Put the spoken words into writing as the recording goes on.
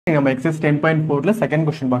நம்ம Exercise 10.4 second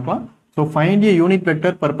question பார்க்கலாம். So find a unit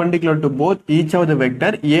vector perpendicular to both each of the vector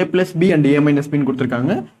a plus b and a minus b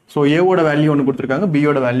கொடுத்திருக்காங்க. So a ஓட value ஒன்னு கொடுத்திருக்காங்க, b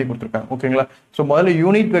ஓட value கொடுத்திருக்காங்க. ஓகேங்களா? So முதல்ல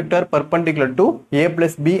unit vector perpendicular to a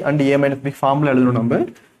plus b and a minus b formula எழுதணும் நம்ம.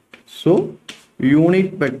 So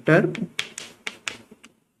unit vector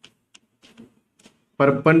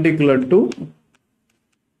perpendicular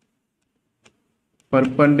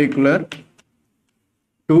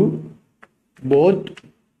to both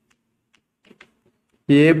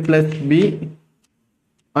a plus b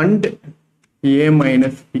and a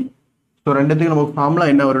minus b. So ரெண்டுத்துக்கு நமக்கு ஃபார்முலா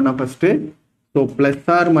என்ன வரும்னா first so plus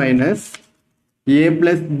or minus a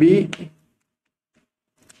plus b.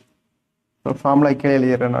 So formula கீழே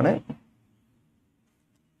எழுதிறேன் நான்.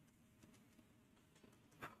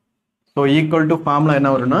 So equal to formula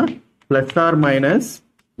என்ன வரும்னா plus or minus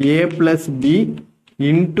a plus b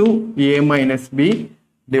into a minus b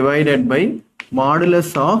divided by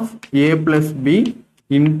modulus of a plus b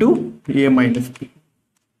into a minus b.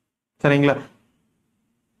 சரிங்களா?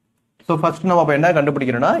 So first நம்ம அப்ப என்ன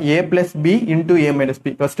கண்டுபிடிக்கிறோம்னா a plus b into a minus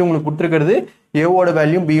b. First உங்களுக்கு கொடுத்திருக்கிறது a ஓட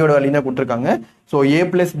value b ஓட value தான் கொடுத்திருக்காங்க. So a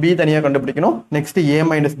plus b தனியா கண்டுபிடிக்கணும். நெக்ஸ்ட் a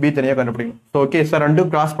minus b தனியா கண்டுபிடிக்கணும். So ஓகே சார், ரெண்டும்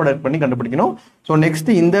கிராஸ் ப்ராடக்ட் பண்ணி கண்டுபிடிக்கணும். So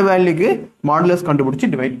நெக்ஸ்ட் இந்த வேல்யூக்கு மாடுலஸ் கண்டுபிடிச்சு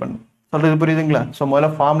டிவைட் பண்ணணும். சொல்றது புரியுதுங்களா? So முதல்ல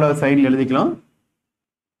ஃபார்முலா சைடுல எழுதிக்கலாம்.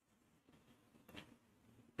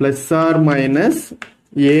 Plus or minus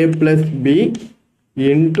a plus b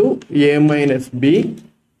into a minus b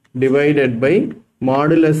divided by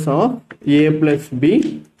modulus of a plus b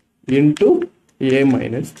into a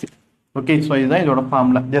minus b. Okay, so இதுதான் இதோட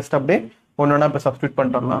ஃபார்முலா. ஜஸ்ட் அப்படியே ஒன்னொன்னா இப்ப சப்ஸ்டிட்யூட்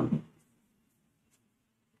பண்ணிடலாம்.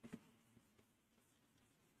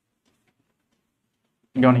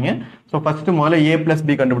 கவனிங்க. ஸோ ஃபர்ஸ்ட் முதல்ல a plus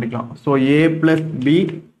b கண்டுபிடிக்கலாம். So a plus b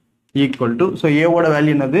equal to, so a ஓட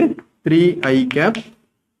வேல்யூ என்னது 3i cap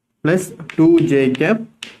plus 2j cap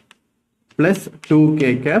plus 2k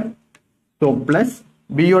cap. So plus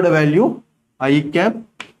b ஓட value I cap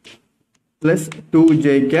plus 2j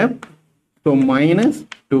cap. So minus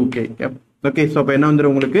 2k cap. Okay, so அப்ப என்ன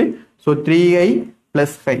வந்துரும் உங்களுக்கு? So 3i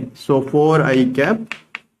plus 5. So 4i cap.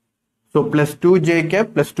 So plus 2j cap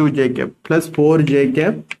plus 2j cap plus 4j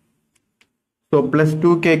cap. So plus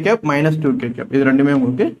 2k cap minus 2k cap. இது ரெண்டுமே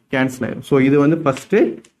உங்களுக்கு cancel ஆயிரும். So இது வந்து first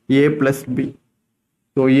a plus b.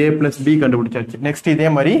 So a plus b கண்டுபிடிச்சாச்சு. Next இதே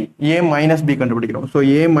மாதிரி a minus b கண்டுபிடிக்கிறோம். So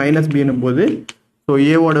a minus b என்னும் போது so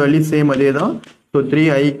a ஓட வேல்யூ சேம் அதே தான். So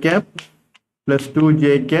 3i cap plus 2j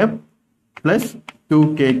cap plus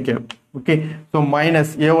 2k cap. Okay, so minus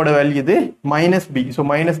a ஓட வேல்யூ இது minus b. So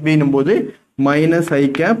minus b என்னும் போது minus i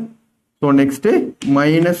cap. So next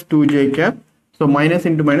minus 2j cap. So minus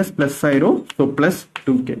into minus plus ஆயிரும். So plus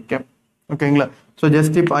 2k cap. ஓகேங்களா? So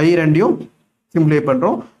just if i ரெண்டையும் simplify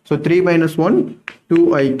பண்றோம். So 3 minus 1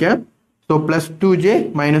 2i cap. So plus 2j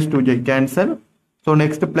minus 2j cancel. So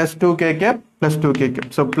next plus 2k cap plus 2k cap.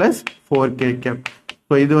 So plus 4k cap.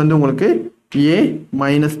 So இது வந்து உங்களுக்கு a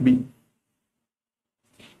minus b.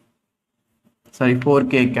 Sorry,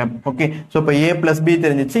 4k cap. Okay. So இப்போ a plus b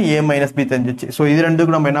தெரிஞ்சிச்சு, a minus b தெரிஞ்சிச்சு. So இது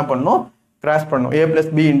ரெண்டுக்கும் நம்ம என்ன பண்ணணும்? கிராஸ் பண்ணணும். a plus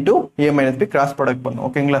b into a minus b cross product பண்ணணும்.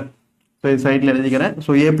 ஓகேங்களா? So இது சைடுல எழுதிக்கிறேன்.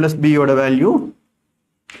 So a plus b ஓட value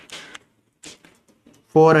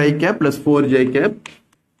 4i cap plus 4j cap.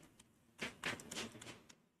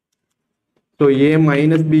 So a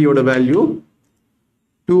minus b ஓட value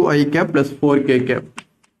 2i cap plus 4k cap.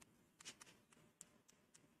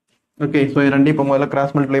 Okay, so இது ரெண்டையும் இப்போ முதல்ல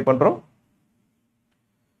கிராஸ் மல்டிப்ளை பண்றோம்.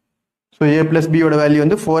 So a plus b ஓட வேல்யூ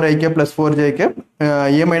வந்து 4i cap plus 4j cap.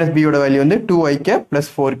 a minus b ஓட value வந்து 2i cap plus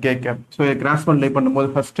 4k cap. So இதை கிராஸ் மல்டிப்ளை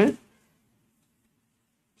பண்ணும்போது first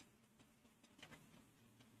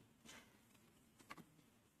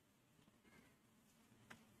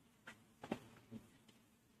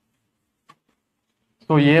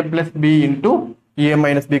so a plus b into a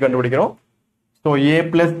minus b கண்டுபிடிக்கிறோம். So a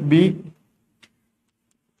plus b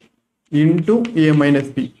into a minus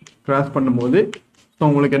b cross பண்ணும்போது so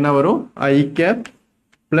உங்களுக்கு என்ன வரும்? i cap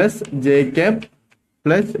plus j cap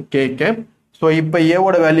plus k cap. So இப்போ a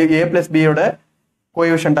ஓட value a plus b ஓட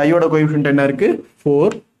coefficient i ஓட coefficient என்ன இருக்கு?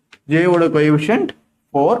 4. j ஓட கோஎஃபிஷியன்ட்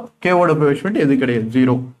 4. k ஓட கோஎஃபிஷியன்ட் எது கிடையாது?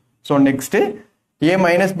 0. So next a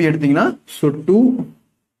minus b எடுத்தீங்கன்னா so 2.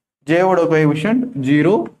 j ஓட கோஎஃபிஷியன்ட் 0,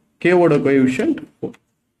 k ஓட கோஎஃபிஷியன்ட் 4.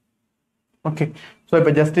 ஓகே, சோ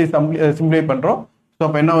இப்போ ஜஸ்ட் சிம்பிளிஃபை பண்றோம். சோ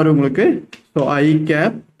அப்ப என்ன வரும் உங்களுக்கு? So i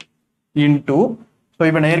cap into, so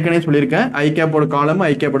இப்போ நான் ஏற்கனவே சொல்லியிருக்கேன் i cap ஓட காலம்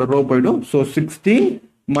i cap ஓட ரோ போய்டும். So 16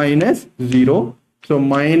 minus 0, so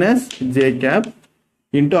minus j cap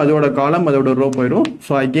into அதோட காலம் அதோட ரோ போய்டும்.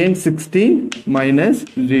 So again 16 minus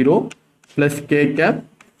 0 plus k cap.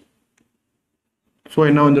 So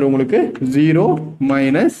என்ன வந்துடும் உங்களுக்கு 0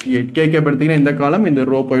 minus 8 கே கேப் எடுத்தீங்கன்னா இந்த காலம் இந்த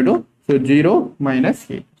ரோ போயிடும் ஸோ 0 minus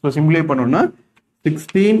 8 ஸோ சிம்பிளை பண்ணோம்னா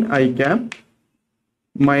 16 i cap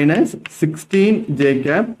minus 16 j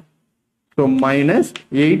cap so minus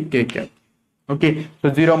 8 k cap okay so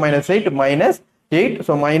 0 minus 8 minus 8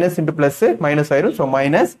 so minus into plus minus ஆயிரும் so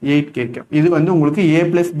minus 8 k cap இது வந்து உங்களுக்கு a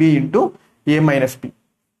plus b into a minus b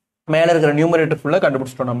மேல இருக்கிற numerator ஃபுல்லா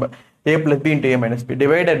கண்டுபிடிச்சிட்டோம் நம்ம a plus b into a minus b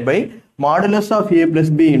divided by modulus of a plus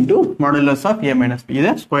b into modulus of a minus b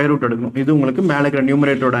இத square root எடுக்கணும் இது உங்களுக்கு மேல இருக்கிற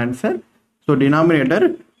நியூமரேட்டரோட answer so denominator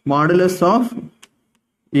modulus of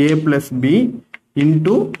a plus b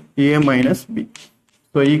into a minus b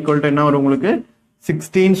so equal to என்ன வரும் உங்களுக்கு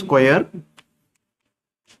 16 square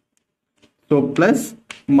so plus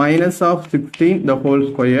minus of 16 the whole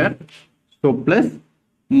square so plus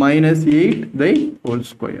minus 8 the whole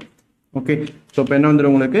square okay so இப்போ என்ன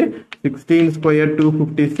வந்துரும் உங்களுக்கு 16 square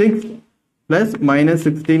 256 plus minus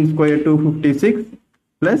 16 square 256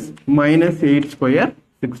 plus minus 8 square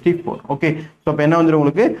 64 okay so இப்போ என்ன வந்துரும்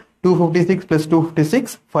உங்களுக்கு 256 plus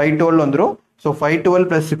 256 512 வந்துரும் so 512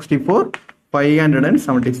 plus 64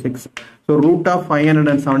 576 so root of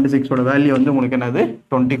 576 ஓட வேல்யூ வந்து உங்களுக்கு என்னது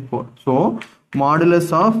 24 so modulus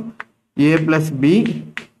of a plus b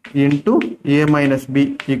into a minus b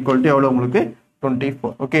equal to எவ்வளவு உங்களுக்கு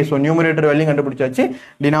 24 okay so numerator வேல்யூ கண்டுபிடிச்சாச்சு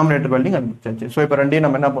denominator வேல்யூ கண்டுபிடிச்சாச்சு so இப்போ ரெண்டையும்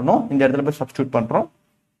நம்ம என்ன பண்ணோம் இந்த இடத்துல போய் சப்ஸ்டிட்யூட் பண்றோம்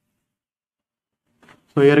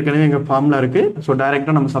so ஏற்கனவே இங்க ஃபார்முலா இருக்கு so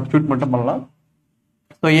டைரக்ட்டா நம்ம சப்ஸ்டிட்யூட் மட்டும் பண்ணலாம்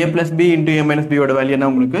so a plus b into a minus b ஓட வேல்யூ என்ன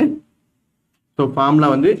உங்களுக்கு so formula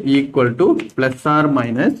வந்து equal to plus or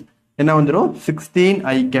minus என்ன வந்துரும் 16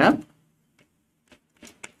 i cap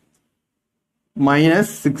minus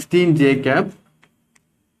 16 j cap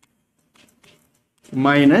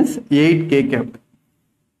minus 8 k cap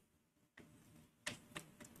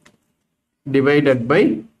divided by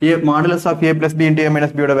a modulus of a plus b into a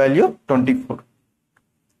minus b ஓட value 24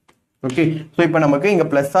 okay so இப்போ நமக்கு இங்க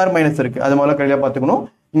plus or minus இருக்கு அது முதல்ல கையில பாத்துக்கணும்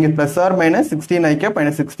இங்க plus or minus 16 i cap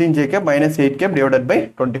minus 16 j cap minus 8 cap divided by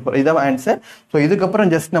 24 இதான் ஆன்சர் சோ இதுக்கு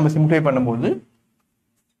அப்புறம் ஜஸ்ட் நம்ம சிம்பிளை பண்ணும்போது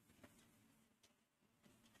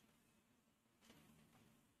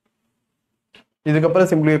இதுக்கு அப்புறம்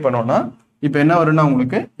சிம்பிளை பண்ணோம்னா இப்போ என்ன வரும்னா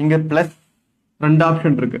உங்களுக்கு இங்க பிளஸ் ரெண்டு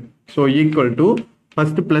ஆப்ஷன் இருக்கு so equal to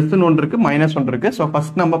first plus ன்னு ஒன்று இருக்கு மைனஸ் ஒன்று இருக்கு சோ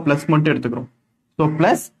ஃபர்ஸ்ட் நம்ம பிளஸ் மட்டும் எடுத்துக்கிறோம் so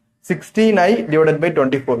plus 16i divided by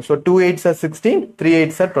 24 so 2 8s are 16 3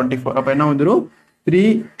 8s are 24 அப்ப என்ன வந்துரும் 3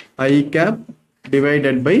 i cap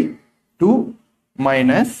divided by 2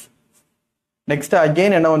 minus next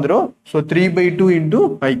again என்ன வந்துரும் so 3 by 2 into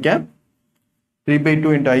i cap 3 by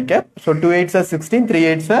 2 into i cap so 2 8s are 16 3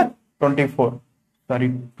 8s are 24 sorry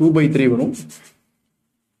 2 by 3 வரும்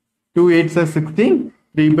 2 8s are 16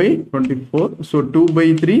 3 by 24 so 2 by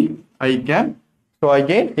 3 i cap so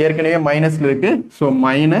again ஏற்கனவே மைனஸ்ல இருக்கு so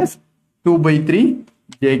minus 2 by 3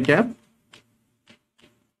 j cap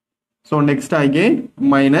so next again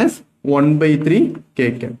minus 1 by 3 k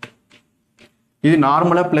cap இது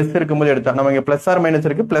நார்மலா plus இருக்கும்போது எடுத்தா நம்ம இங்க plus R minus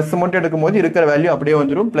இருக்கு பிளஸ் மட்டும் எடுக்கும்போது இருக்கிற வேல்யூ அப்படியே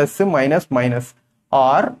வந்துரும் plus minus minus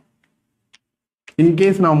R in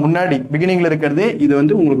case நான் முன்னாடி பிகினிங்ல இருக்கிறது இது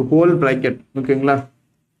வந்து உங்களுக்கு ஹோல் பிராக்கெட் ஓகேங்களா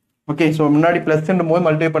ஓகே சோ முன்னாடி பிளஸ் போது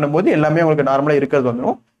மல்டிப்ளை பண்ணும்போது எல்லாமே உங்களுக்கு நார்மலா இருக்கிறது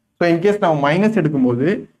வந்துரும் சோ இன் கேஸ் நான் மைனஸ் எடுக்கும்போது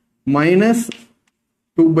minus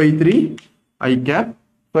 2 by 3 i cap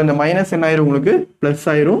so இந்த மைனஸ் என்ன ஆயிரும் உங்களுக்கு பிளஸ்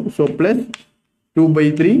ஆயிரும் so plus 2 by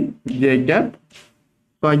 3 j cap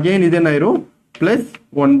so again இது என்ன ஆயிரும் plus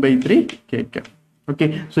 1 by 3 k cap okay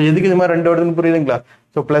so எதுக்கு இந்த மாதிரி ரெண்டு வருதுன்னு புரியுதுங்களா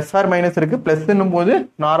so plus or minus இருக்கு plus ன்னும்போது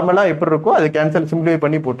நார்மலா எப்படி இருக்கோ அது கேன்சல் சிம்பிளிஃபை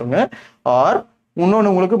பண்ணி போட்டுங்க or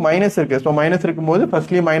இன்னொன்னு உங்களுக்கு மைனஸ் இருக்கு so மைனஸ் இருக்கும்போது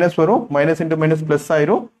ஃபர்ஸ்ட்லி மைனஸ் வரும் மைனஸ் இன்டு மைனஸ் பிளஸ்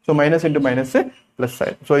ஆயிரும் so minus into minus plus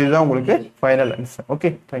ஆயிரும் so இதுதான் உங்களுக்கு final answer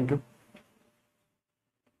okay thank you